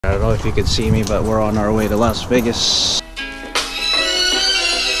I don't know if you could see me, but we're on our way to Las Vegas.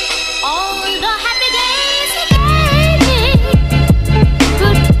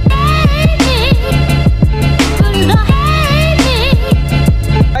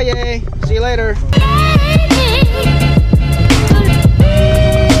 Bye, see you later.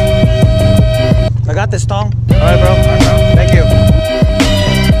 I got this, Tong. Alright, bro. Thank you.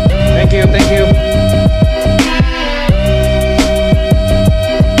 Thank you, thank you.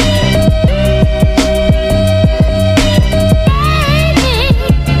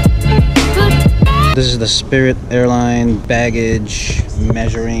 This is the Spirit Airline baggage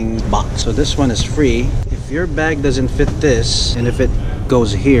measuring box. So this one is free. If your bag doesn't fit this, and if it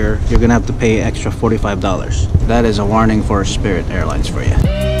goes here, you're gonna have to pay extra $45. That is a warning for Spirit Airlines for you.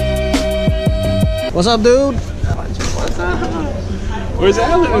 What's up, dude? What's up? Where's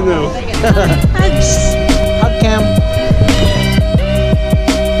Alan though? Hug cam.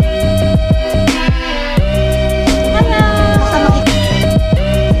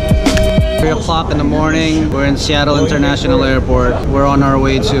 3 o'clock in the morning, we're in Seattle International Airport. We're on our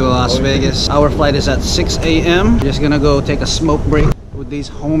way to Las Vegas. Our flight is at 6 a.m. Just gonna go take a smoke break with these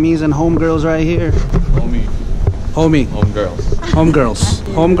homies and homegirls right here. Homie. Homegirls. Homegirls.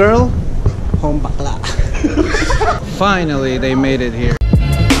 Homegirl? Home bakla. Finally, they made it here.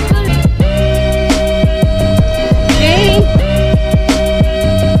 Hey!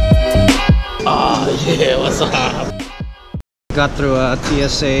 Oh yeah, what's up? Got through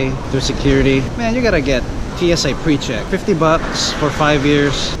TSA, through security. Man, you gotta get TSA pre-check. $50 for 5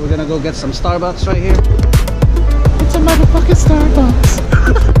 years. We're gonna go get some Starbucks right here. It's a motherfucking Starbucks.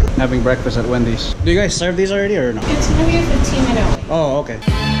 Having breakfast at Wendy's. Do you guys serve these already or no? It's gonna be a 15-minute. Oh, okay.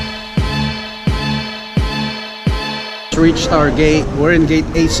 Reached our gate. We're in gate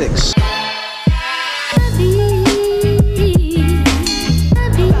A6.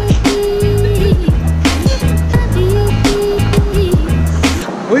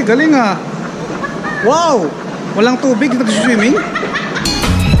 Uy, galing ah! Wow! Walang tubig, nag-swimming? I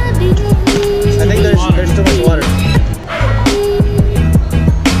think there's too much water.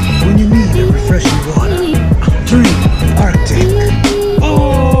 When you need a refreshing water, drink Arctic.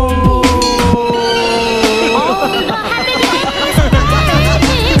 Oh!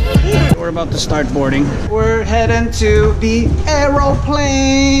 We're about to start boarding. We're heading to the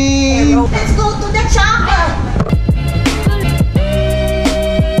aeroplane. Let's go to the chopper!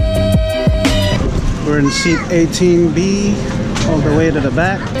 We're in seat 18B, all the way to the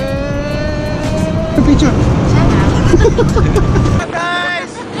back. The picture.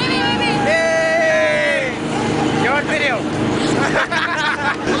 Guys! Yay! You're on video.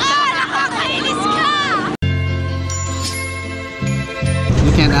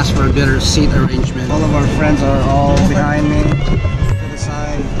 You can't ask for a better seat arrangement. All of our friends are all behind me, to the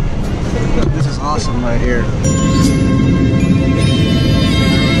side. This is awesome right here.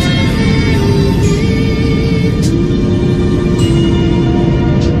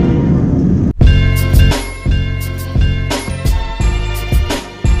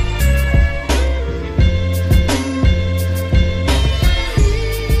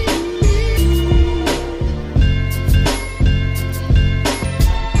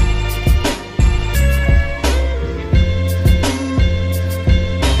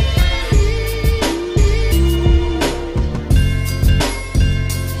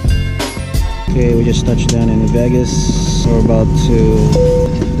 Okay, we just touched down in Vegas. We're about to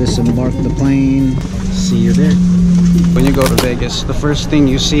disembark the plane. See you there. When you go to Vegas, the first thing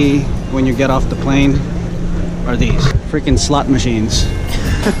you see when you get off the plane are these freaking slot machines.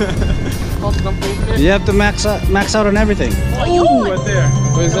 You have to max out on everything. Oh, right there.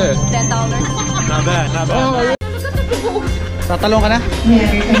 What is that? $10. Not bad, not bad. Tatalong ka na?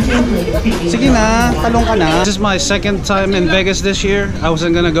 Sige na, talong ka na. This is my second time in Vegas this year. I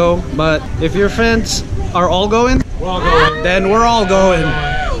wasn't gonna go, but if your friends are all going, We're all going. then we're all going.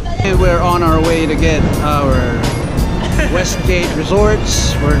 And we're on our way to get our Westgate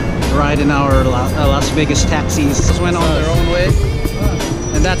resorts. We're riding our Las Vegas taxis. Just went on their own way.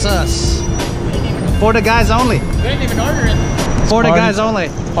 And that's us. For the guys only. We didn't even order it. For the guys only.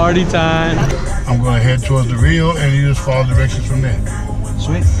 Party time. I'm going to head towards the Rio and you just follow directions from there.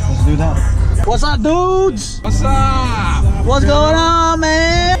 Sweet, let's do that. What's up, dudes? What's up? What's going on,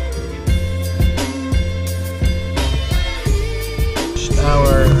 man?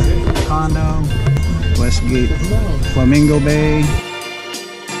 Our condo, Westgate, Flamingo Bay.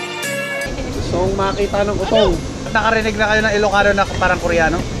 So, makita ng utong. Nakarinig na kayo ng Ilocano na parang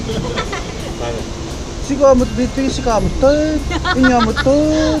Koreano? Sikamot dito, sikamot to. Inyamot to.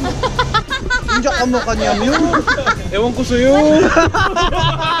 Injak ka mo kanyam yun. Ewan ko sa'yo.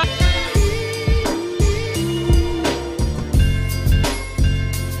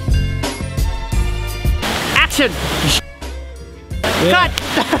 Cut!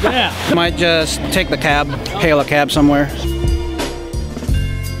 Yeah. Might just take the cab, hail a cab somewhere.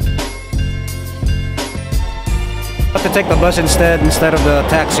 Have to take the bus instead of the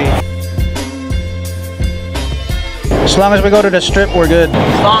taxi. As long as we go to the strip, we're good.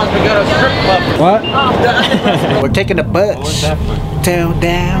 As long as we go to a strip club. What? We're taking the bus to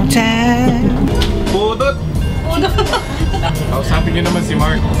downtown. Pudot! Kausapin niyo naman si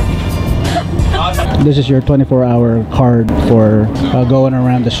Mark. This is your 24-hour card for going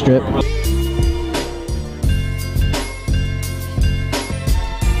around the strip.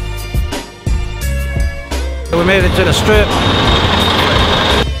 We made it to the strip.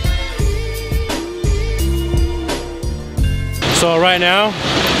 So right now,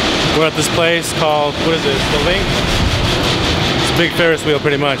 we're at this place called, what is it? The LinQ? It's a big Ferris wheel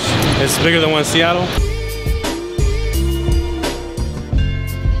pretty much. It's bigger than one in Seattle.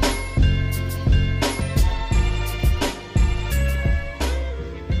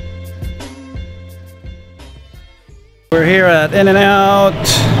 We're here at In-N-Out.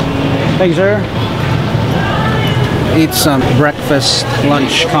 Thanks, sir. Eat some breakfast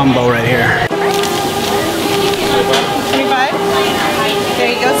lunch combo right here. 25?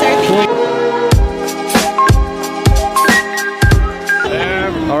 There you go, sir.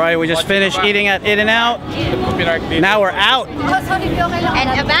 All right, we just finished eating at In-N-Out. Now we're out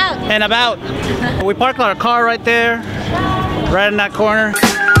And about. and about. We parked our car right there, right in that corner.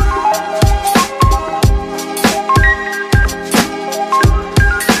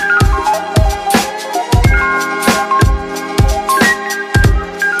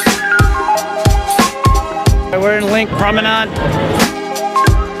 We're in LinQ Promenade.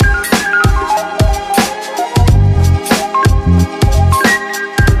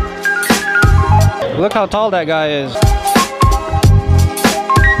 Look how tall that guy is.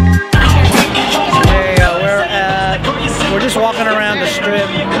 We're just walking around the strip.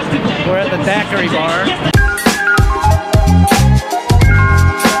 We're at the Daquiri Bar.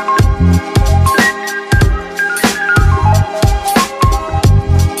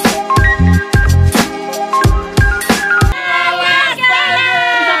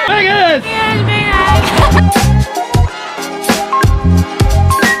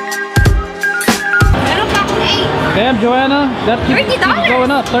 Damn, Joanna, that keeps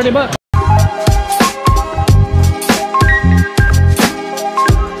going up, 30 bucks.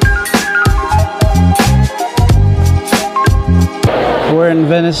 We're in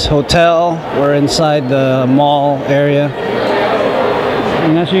Venetian Hotel. We're inside the mall area.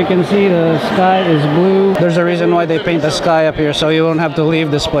 And as you can see, the sky is blue. There's a reason why they paint the sky up here, so you won't have to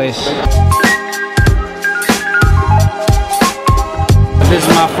leave this place. This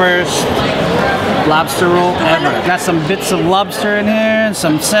is my first lobster roll ever. Got some bits of lobster in here and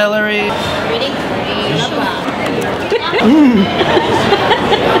some celery.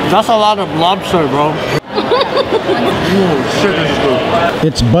 That's a lot of lobster, bro. Shit, this is good.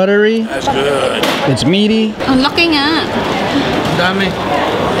 It's buttery. That's good. It's meaty. Ang laki nga. Dami.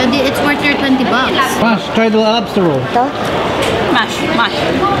 And it's worth your 20 bucks. Mash, try the lobster roll. Mash.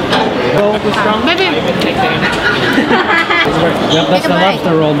 Go. Maybe. Yep, that's the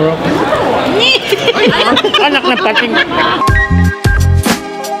lobster roll, bro. Anak ng pating.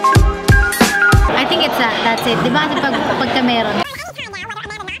 I think it's that's it. Diba kasi pagka meron.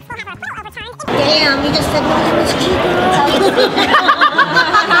 Damn, you just said no, it was cheaper.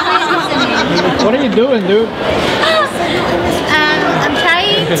 What are you doing, dude? I'm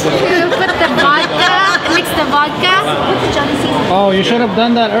trying to put the vodka, mix the vodka. Oh, you should have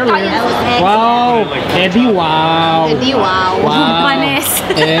done that earlier. Wow, Eddie, wow. Eddie, wow. Wow. Panis.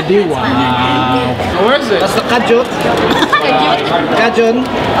 Eddie, wow. Where is it? That's the kajut. Kajun.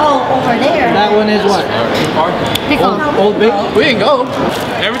 Oh, over there. That one is what? Pickle. Old Big? We can go.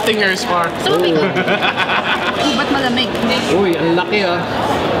 Everything here is far. So pickle. Ba't malamig? Uy, ang laki ah.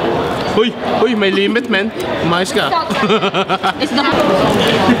 Uy, may limit, man. Umayos ka. It's not.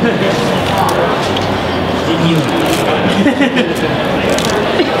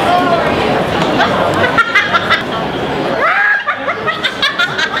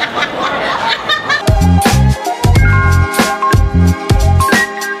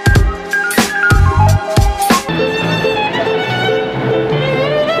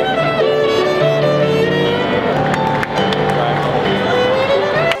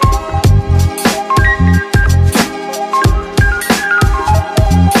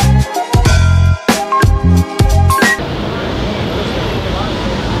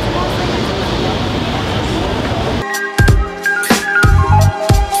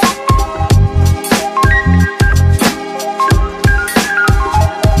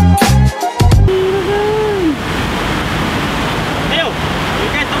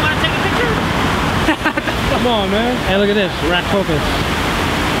 Hey, look at this, rack focus.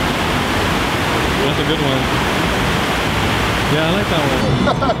 That's a good one. Yeah, I like that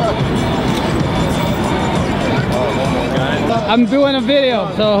one. I'm doing a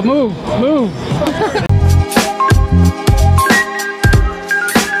video, so move.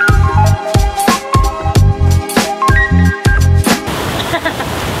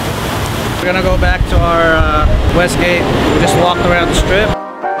 We're gonna go back to our Westgate. We just walked around the strip.